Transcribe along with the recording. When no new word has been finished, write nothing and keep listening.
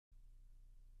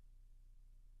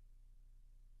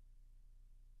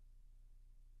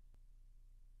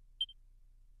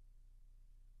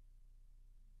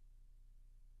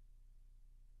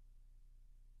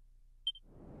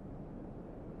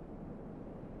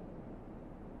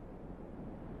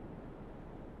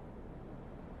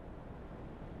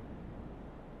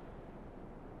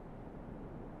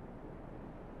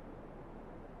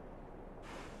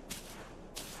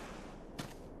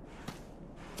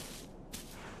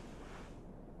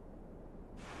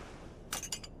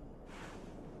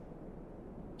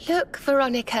Look,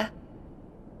 Veronica.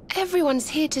 Everyone's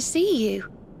here to see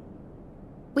you.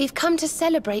 We've come to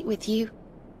celebrate with you.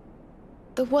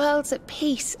 The world's at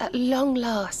peace at long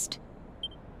last.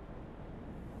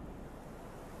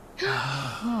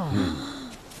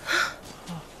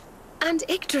 And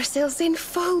Yggdrasil's in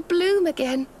full bloom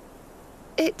again.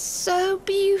 It's so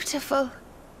beautiful.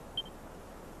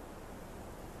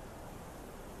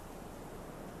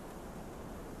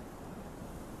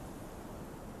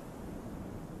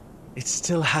 It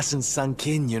still hasn't sunk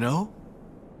in, you know?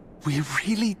 We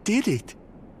really did it.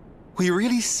 We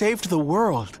really saved the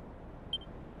world.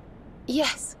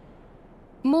 Yes.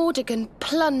 Mordegon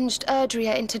plunged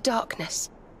Erdrea into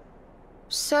darkness.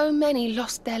 So many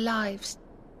lost their lives.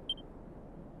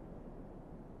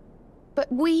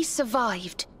 But we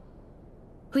survived.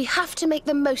 We have to make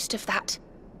the most of that.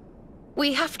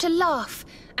 We have to laugh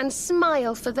and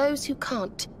smile for those who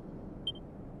can't.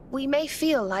 We may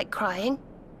feel like crying.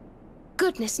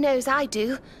 Goodness knows I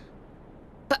do.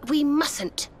 But we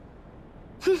mustn't.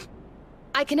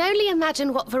 I can only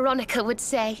imagine what Veronica would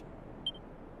say.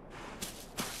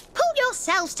 Pull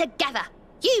yourselves together!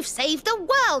 You've saved the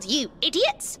world, you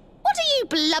idiots! What are you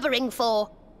blubbering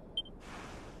for?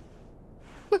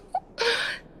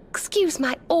 Excuse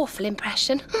my awful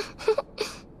impression.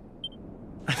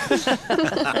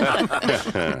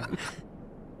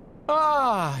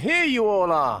 Ah, here you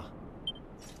all are.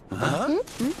 Huh?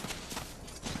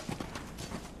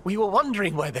 We were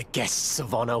wondering where the guests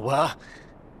of honor were.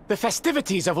 The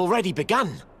festivities have already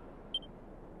begun.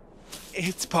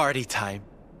 It's party time.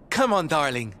 Come on,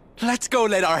 darling. Let's go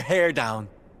let our hair down.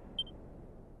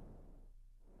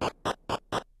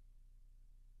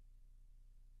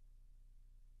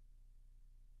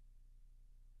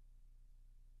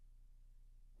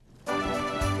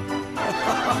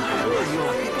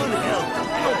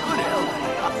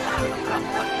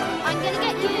 I'm gonna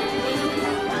get you!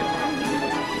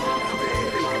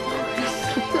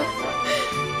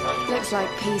 Looks like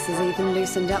peace has even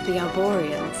loosened up the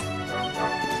Arboreans.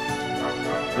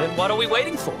 Then what are we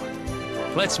waiting for?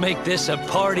 Let's make this a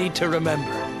party to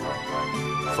remember.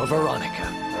 For Veronica.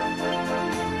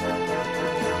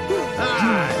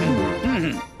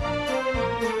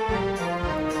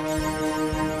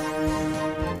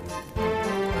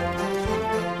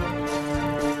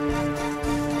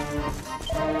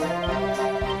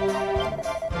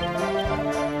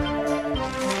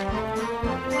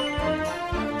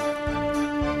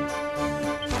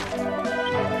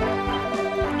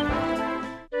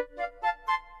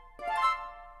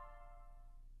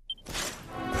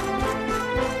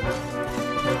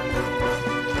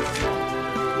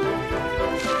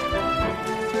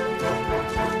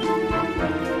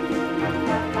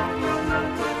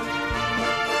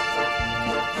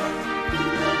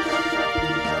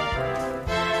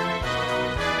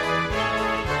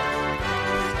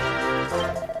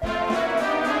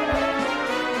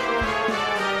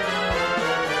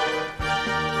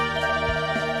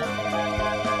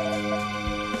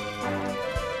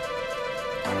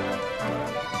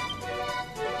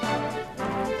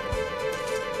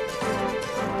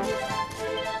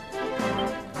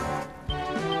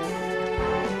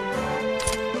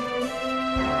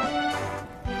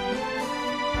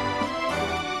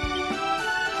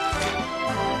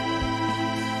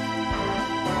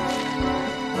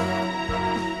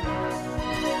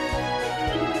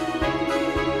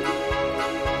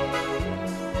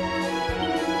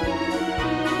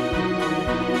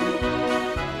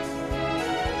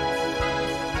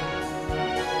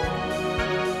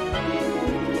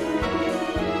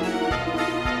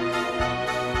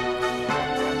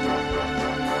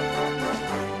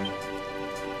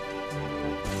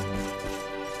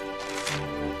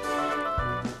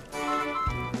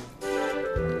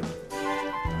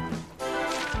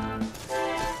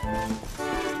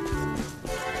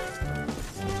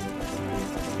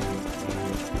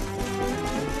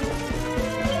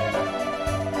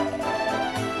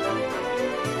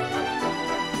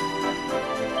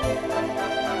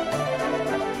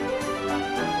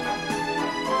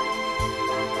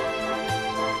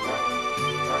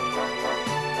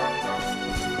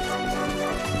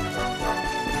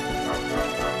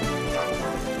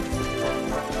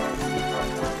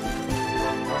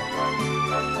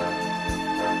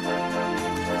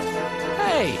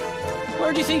 Hey,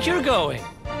 where do you think you're going?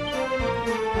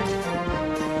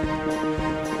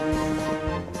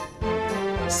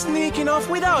 Sneaking off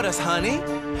without us, honey.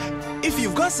 If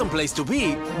you've got someplace to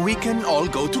be, we can all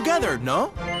go together,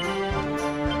 no?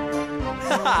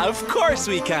 Of course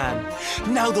we can.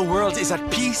 Now the world is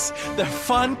at peace, the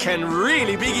fun can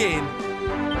really begin.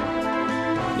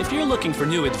 If you're looking for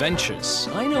new adventures,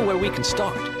 I know where we can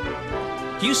start.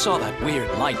 You saw that weird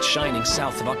light shining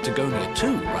south of Octagonia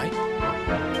too, right?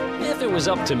 If it was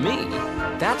up to me,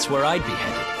 that's where I'd be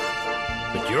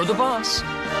headed. But you're the boss.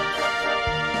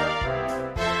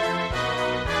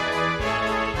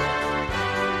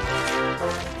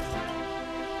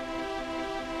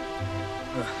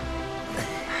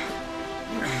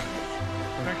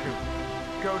 Thank you.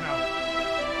 Go now.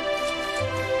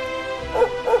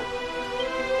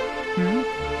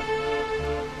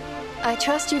 I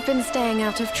trust you've been staying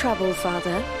out of trouble,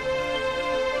 Father.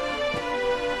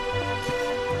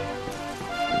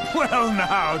 Well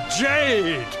now,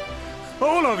 Jade!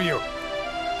 All of you!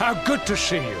 How good to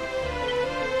see you.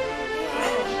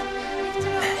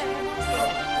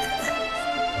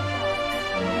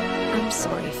 I'm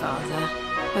sorry, Father.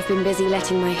 I've been busy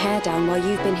letting my hair down while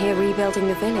you've been here rebuilding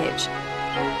the village.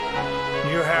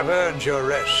 You have earned your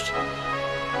rest.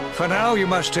 For now, you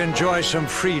must enjoy some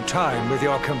free time with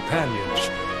your companions,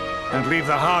 and leave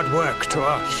the hard work to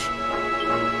us.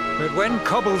 But when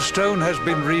Cobblestone has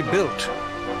been rebuilt,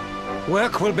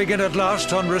 work will begin at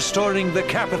last on restoring the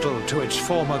capital to its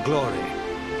former glory.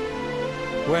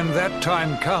 When that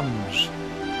time comes,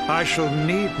 I shall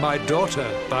need my daughter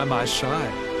by my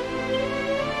side.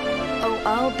 Oh,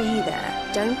 I'll be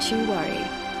there. Don't you worry.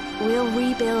 We'll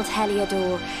rebuild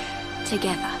Heliodor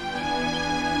together.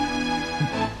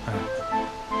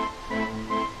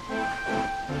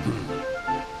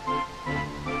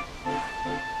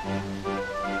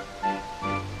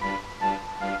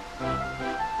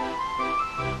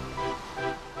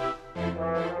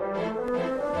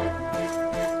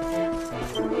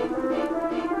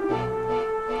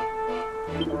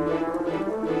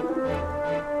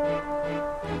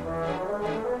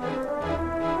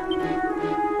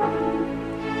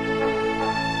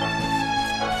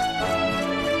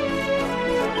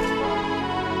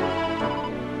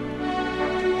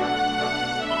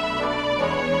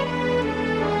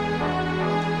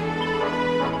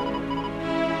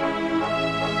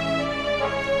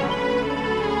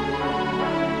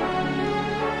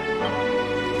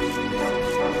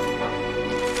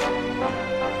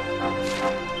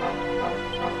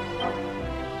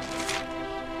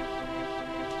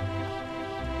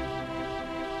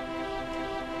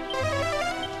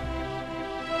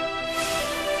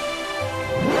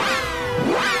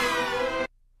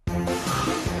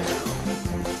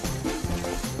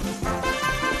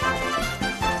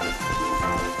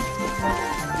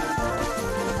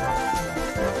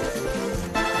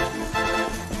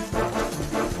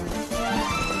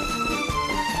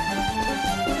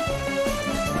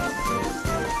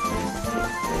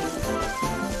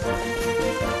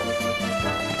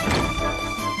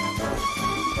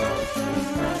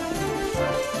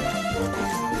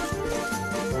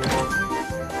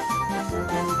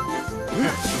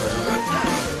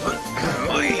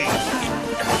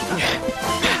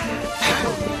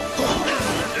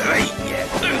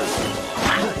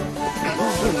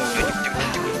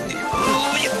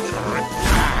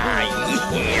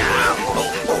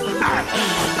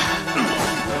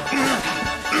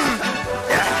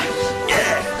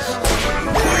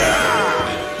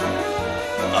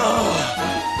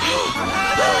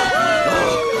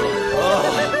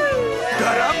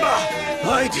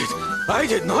 I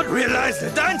did not realize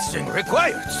the dancing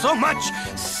required so much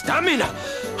stamina.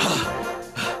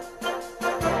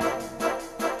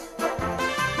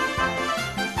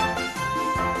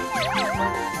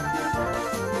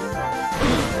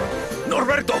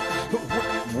 Norberto,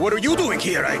 what are you doing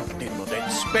here? I did not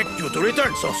expect you to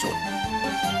return so soon.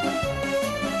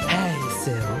 Hey,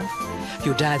 Sylv.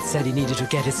 Your dad said he needed to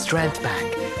get his strength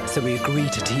back, so we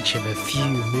agreed to teach him a few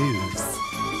moves.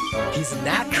 He's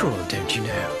natural, don't you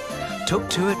know? Took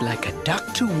to it like a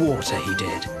duck to water, he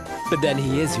did. But then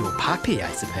he is your puppy, I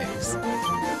suppose.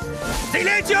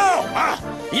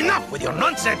 Silencio! Enough with your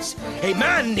nonsense! A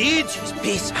man needs his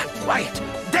peace and quiet.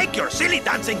 Take your silly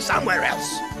dancing somewhere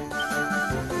else.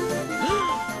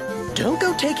 Don't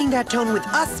go taking that tone with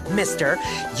us, mister.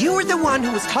 You were the one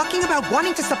who was talking about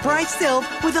wanting to surprise Sylv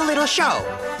with a little show.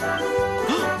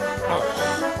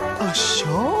 A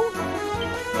show?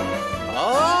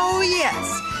 Oh,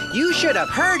 yes. You should have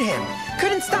heard him.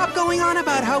 Couldn't stop going on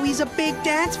about how he's a big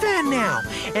dance fan now.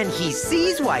 And he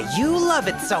sees why you love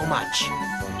it so much.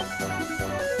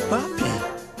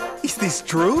 Papi, is this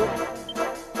true?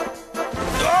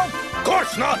 Of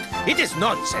course not! It is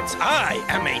nonsense. I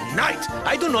am a knight.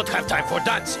 I do not have time for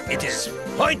dancing. It is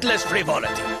pointless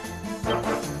frivolity.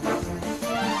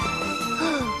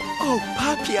 Oh,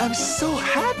 Papi, I'm so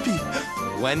happy.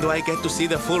 When do I get to see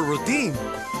the full routine?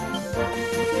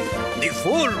 The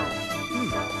full...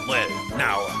 Well,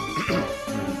 now...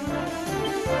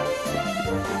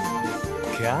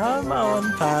 Come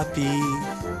on, Papi.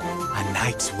 A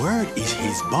knight's word is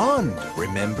his bond,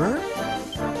 remember?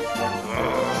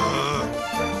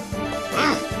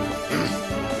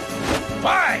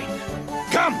 Fine!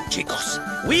 Come,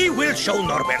 chicos. We will show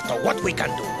Norberto what we can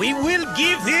do. We will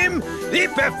give him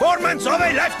the performance of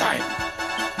a lifetime.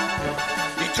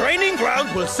 The training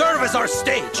ground will serve as our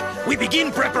stage. We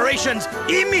begin preparations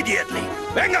immediately.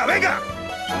 Venga, venga!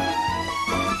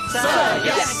 Sir,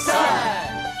 yes, sir!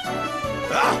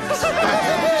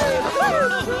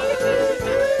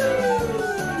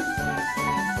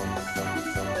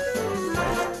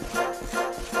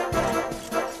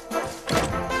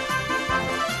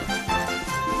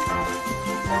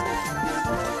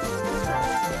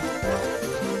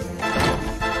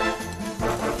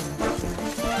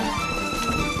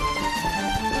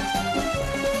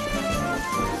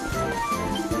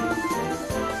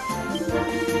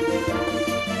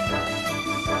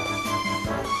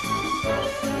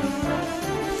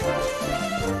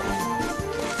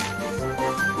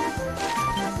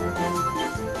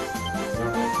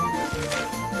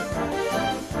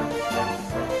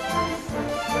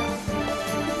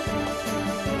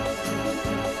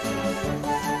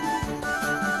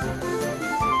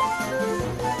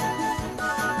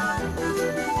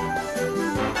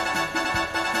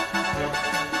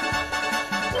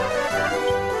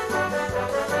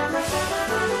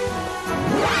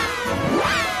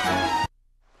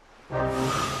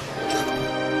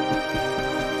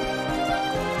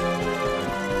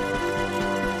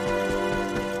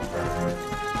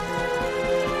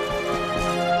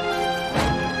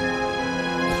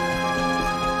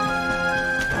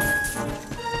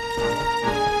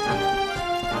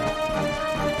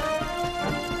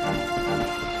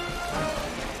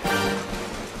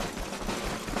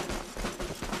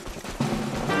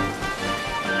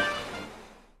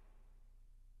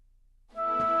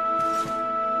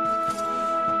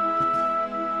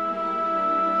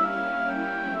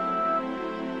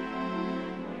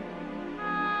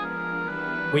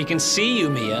 We can see you,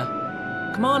 Mia.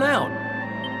 Come on out.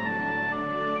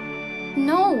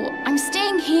 No, I'm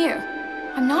staying here.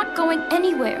 I'm not going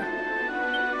anywhere.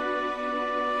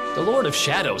 The Lord of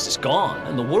Shadows is gone,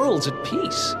 and the world's at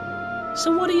peace.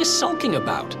 So what are you sulking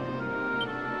about?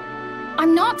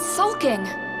 I'm not sulking.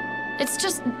 It's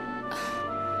just...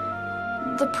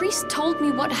 The priest told me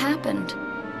what happened.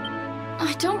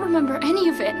 I don't remember any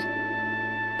of it.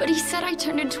 But he said I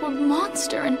turned into a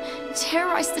monster and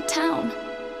terrorized the town.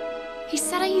 He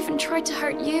said I even tried to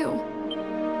hurt you.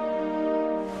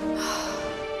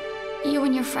 You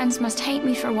and your friends must hate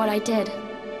me for what I did.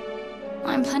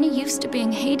 I'm plenty used to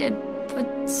being hated,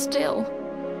 but still.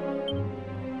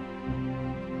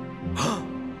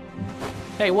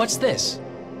 Hey, what's this?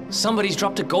 Somebody's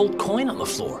dropped a gold coin on the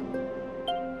floor.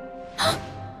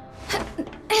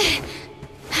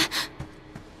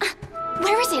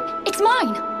 Where is it? It's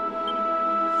mine!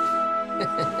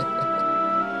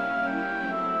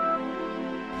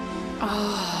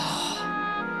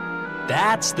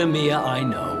 That's the Mia I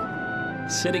know.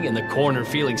 Sitting in the corner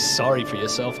feeling sorry for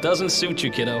yourself doesn't suit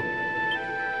you, kiddo.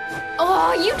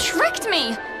 Oh, you tricked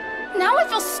me! Now I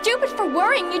feel stupid for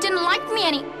worrying you didn't like me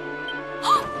any...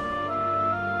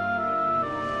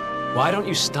 Why don't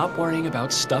you stop worrying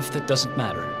about stuff that doesn't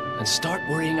matter and start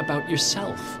worrying about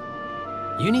yourself?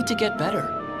 You need to get better.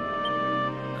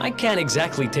 I can't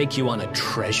exactly take you on a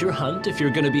treasure hunt if you're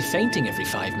gonna be fainting every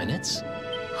 5 minutes.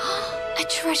 A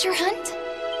treasure hunt?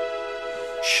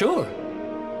 Sure.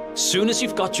 Soon as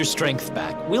you've got your strength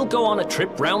back, we'll go on a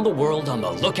trip round the world on the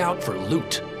lookout for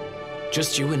loot.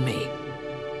 Just you and me.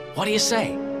 What do you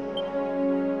say?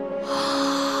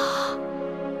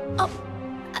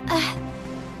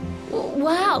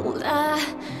 Well,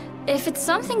 if it's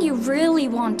something you really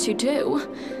want to do,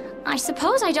 I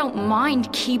suppose I don't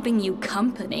mind keeping you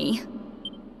company.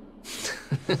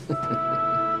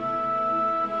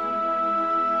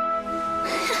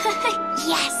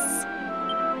 Yes!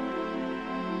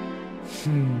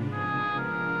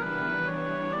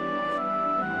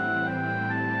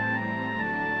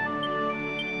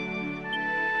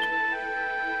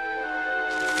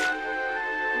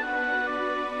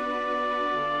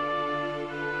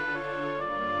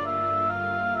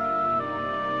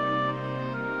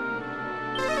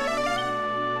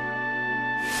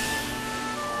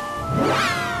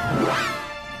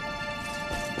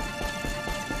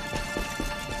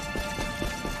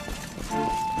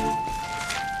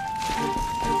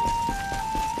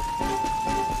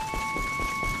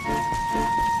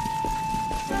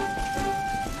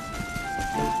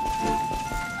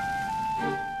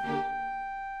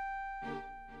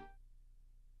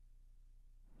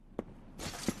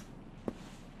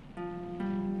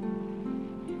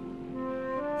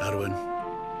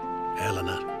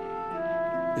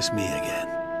 It's me again.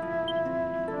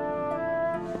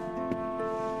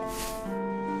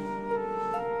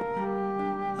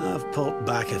 I've popped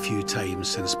back a few times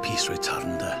since peace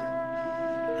returned.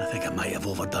 I think I might have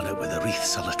overdone it with the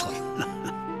wreaths a little.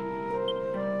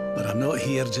 But I'm not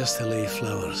here just to lay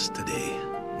flowers today.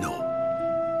 No.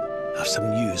 I've some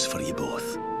news for you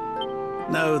both.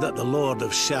 Now that the Lord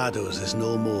of Shadows is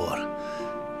no more,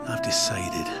 I've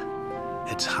decided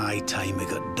it's high time we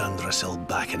got Dundrasil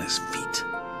back on his feet.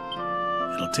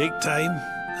 It'll take time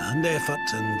and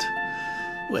effort and,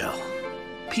 well,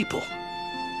 people.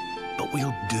 But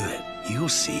we'll do it, you'll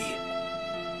see.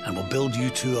 And we'll build you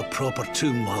two a proper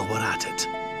tomb while we're at it.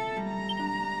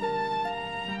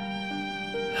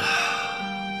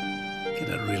 Could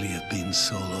it really have been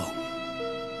so long?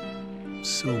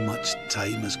 So much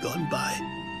time has gone by.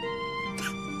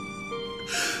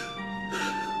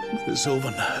 But it's over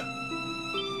now.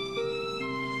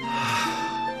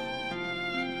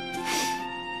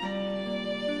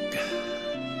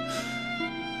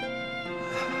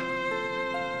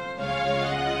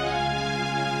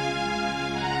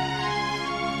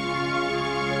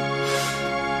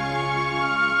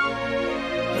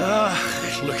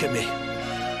 Look at me,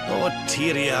 all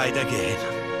teary-eyed again.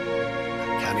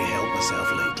 Can't help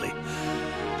myself lately.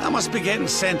 I must be getting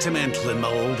sentimental in my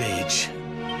old age.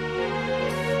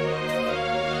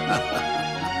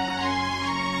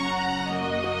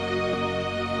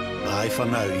 Bye for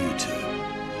now, you two.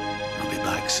 I'll be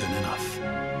back soon enough.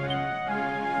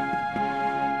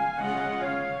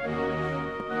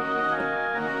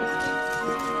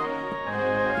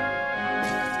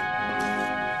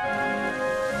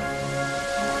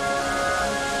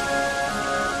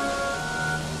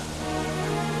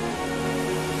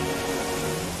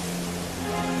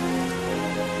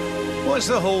 What's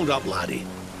the hold-up, laddie?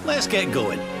 Let's get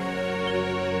going.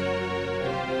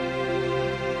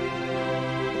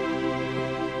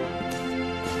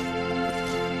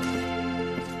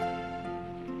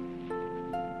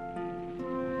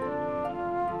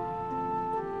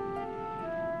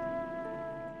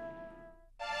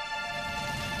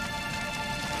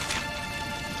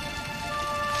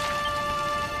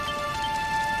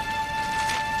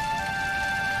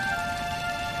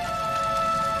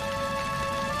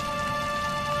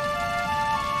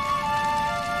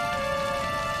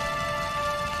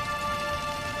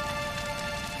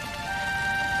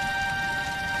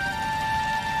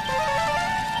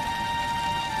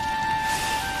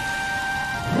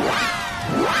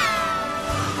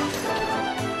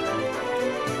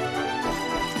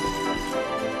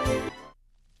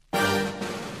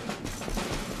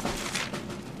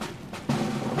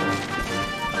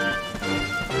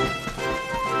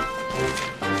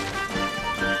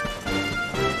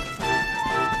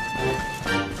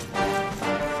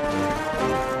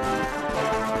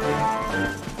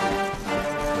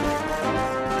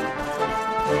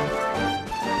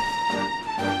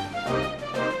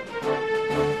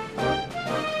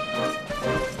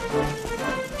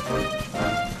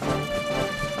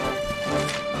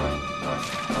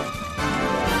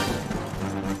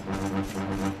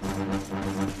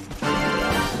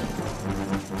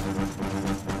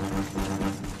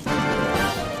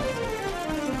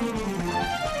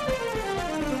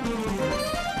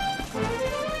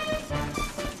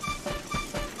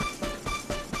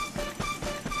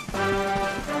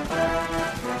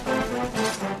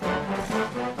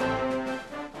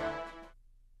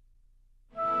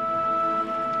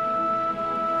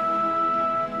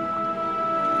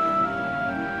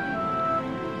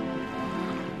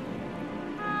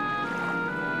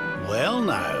 Well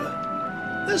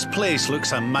now, this place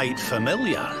looks a mite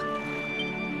familiar.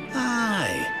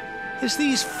 Aye, it's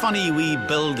these funny wee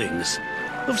buildings.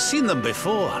 We've seen them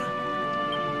before.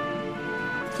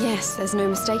 Yes, there's no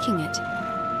mistaking it.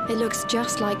 It looks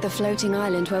just like the floating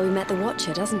island where we met the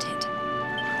Watcher, doesn't it?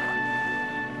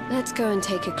 Let's go and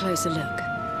take a closer look.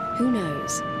 Who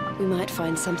knows? We might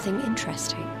find something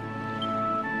interesting.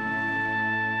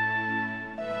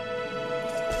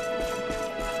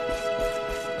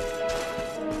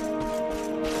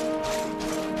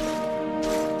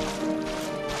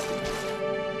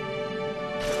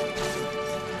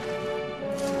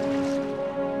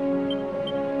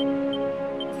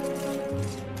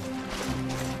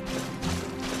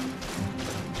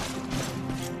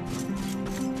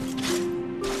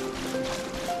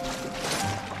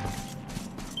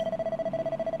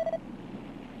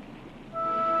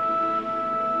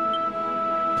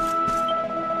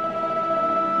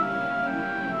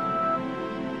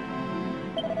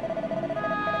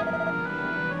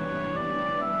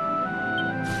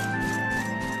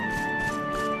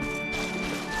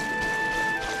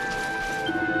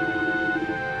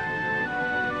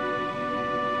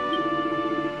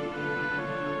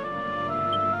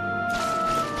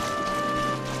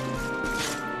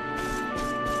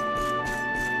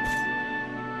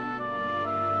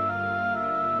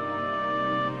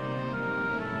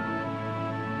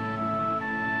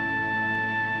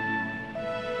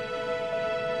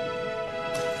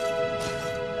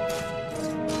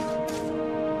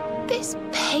 This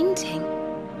painting,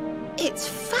 it's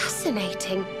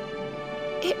fascinating.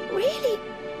 It really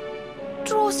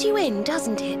draws you in,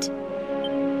 doesn't it?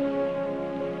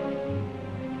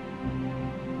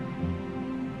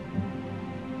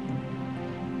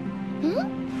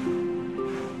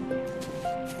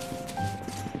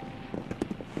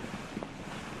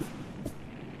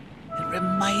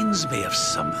 Reminds me of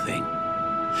something.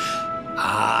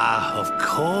 Ah, of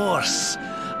course.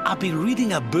 I've been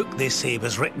reading a book they say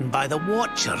was written by the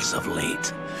Watchers of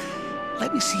late.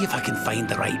 Let me see if I can find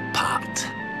the right part.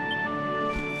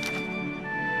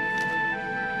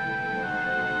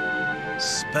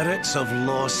 Spirits of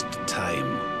lost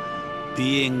time.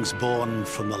 Beings born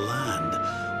from the land.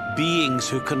 Beings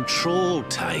who control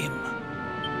time.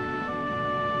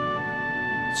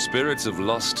 Spirits of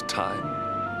lost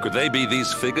time? Could they be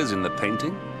these figures in the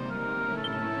painting?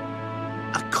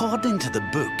 According to the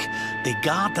book, they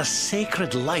guard the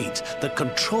sacred light that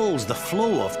controls the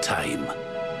flow of time.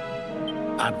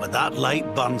 And when that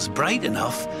light burns bright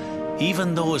enough,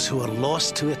 even those who are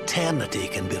lost to eternity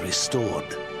can be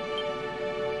restored.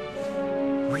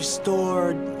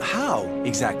 Restored how,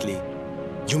 exactly?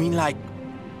 You mean like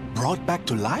brought back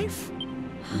to life?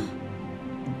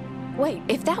 Wait,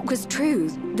 if that was true,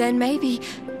 then maybe...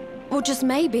 Or just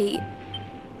maybe...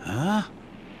 Huh?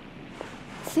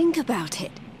 Think about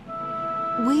it.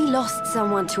 We lost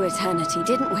someone to eternity,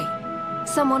 didn't we?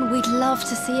 Someone we'd love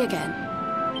to see again.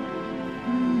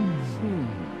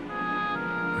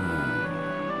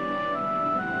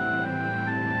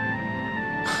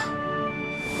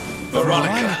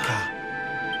 Veronica!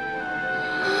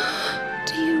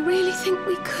 Do you really think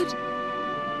we could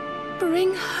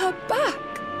bring her back?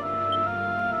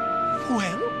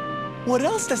 Well, what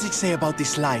else does it say about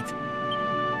this light?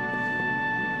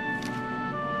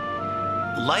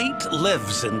 Light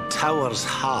lives in Tower's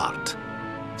heart.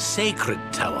 Sacred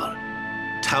Tower.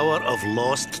 Tower of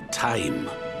lost time.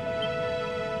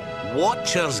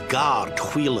 Watchers guard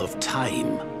Wheel of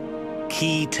Time.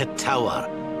 Key to Tower.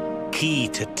 Key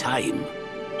to time.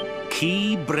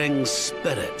 Key brings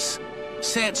spirits.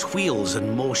 Sets wheels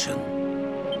in motion.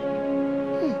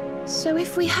 So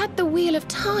if we had the Wheel of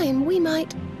Time, we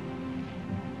might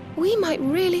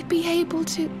really be able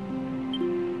to...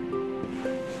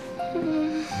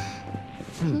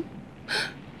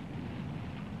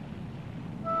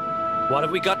 What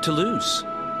have we got to lose?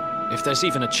 If there's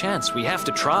even a chance, we have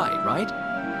to try, right?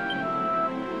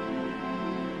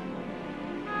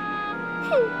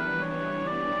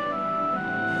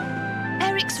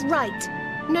 Erik's right.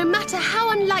 No matter how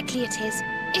unlikely it is,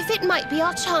 if it might be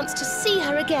our chance to see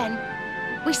her again,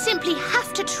 we simply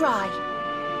have to try.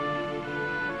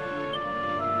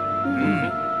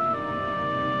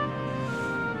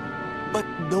 But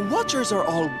the Watchers are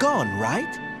all gone,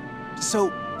 right?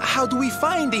 So how do we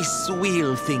find this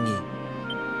wheel thingy?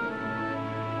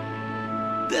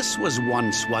 This was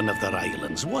once one of their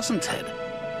islands, wasn't it?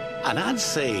 And I'd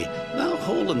say that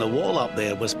hole in the wall up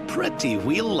there was pretty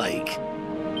wheel-like.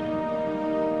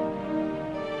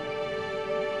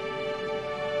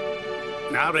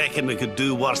 I reckon we could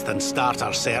do worse than start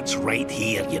our search right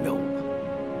here, you know.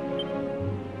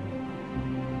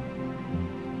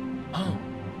 Oh.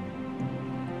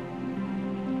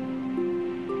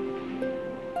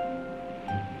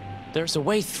 There's a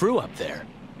way through up there.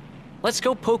 Let's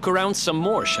go poke around some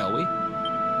more, shall we?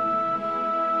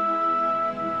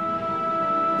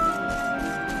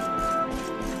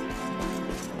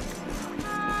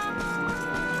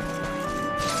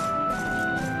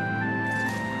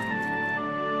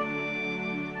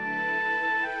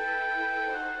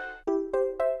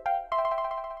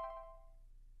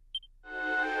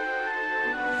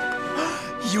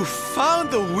 You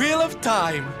found the Wheel of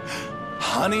Time!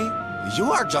 Honey,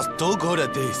 you are just too good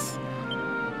at this.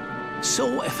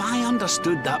 So, if I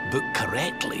understood that book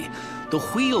correctly, the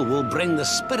wheel will bring the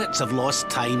spirits of lost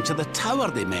time to the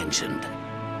tower they mentioned.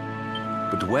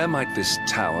 But where might this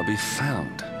tower be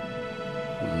found?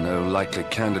 No likely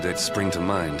candidates spring to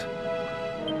mind.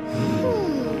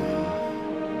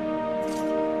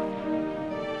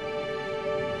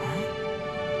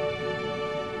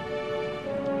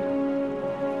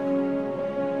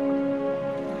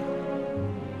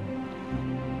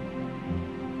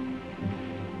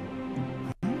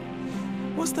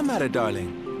 What's the matter, darling?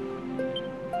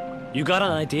 You got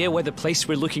an idea where the place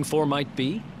we're looking for might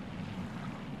be?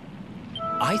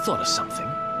 I thought of something.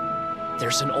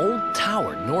 There's an old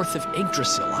tower north of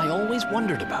Yggdrasil I always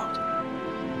wondered about.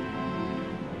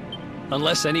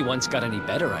 Unless anyone's got any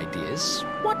better ideas,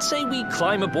 what say we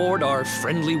climb aboard our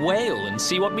friendly whale and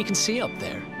see what we can see up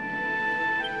there?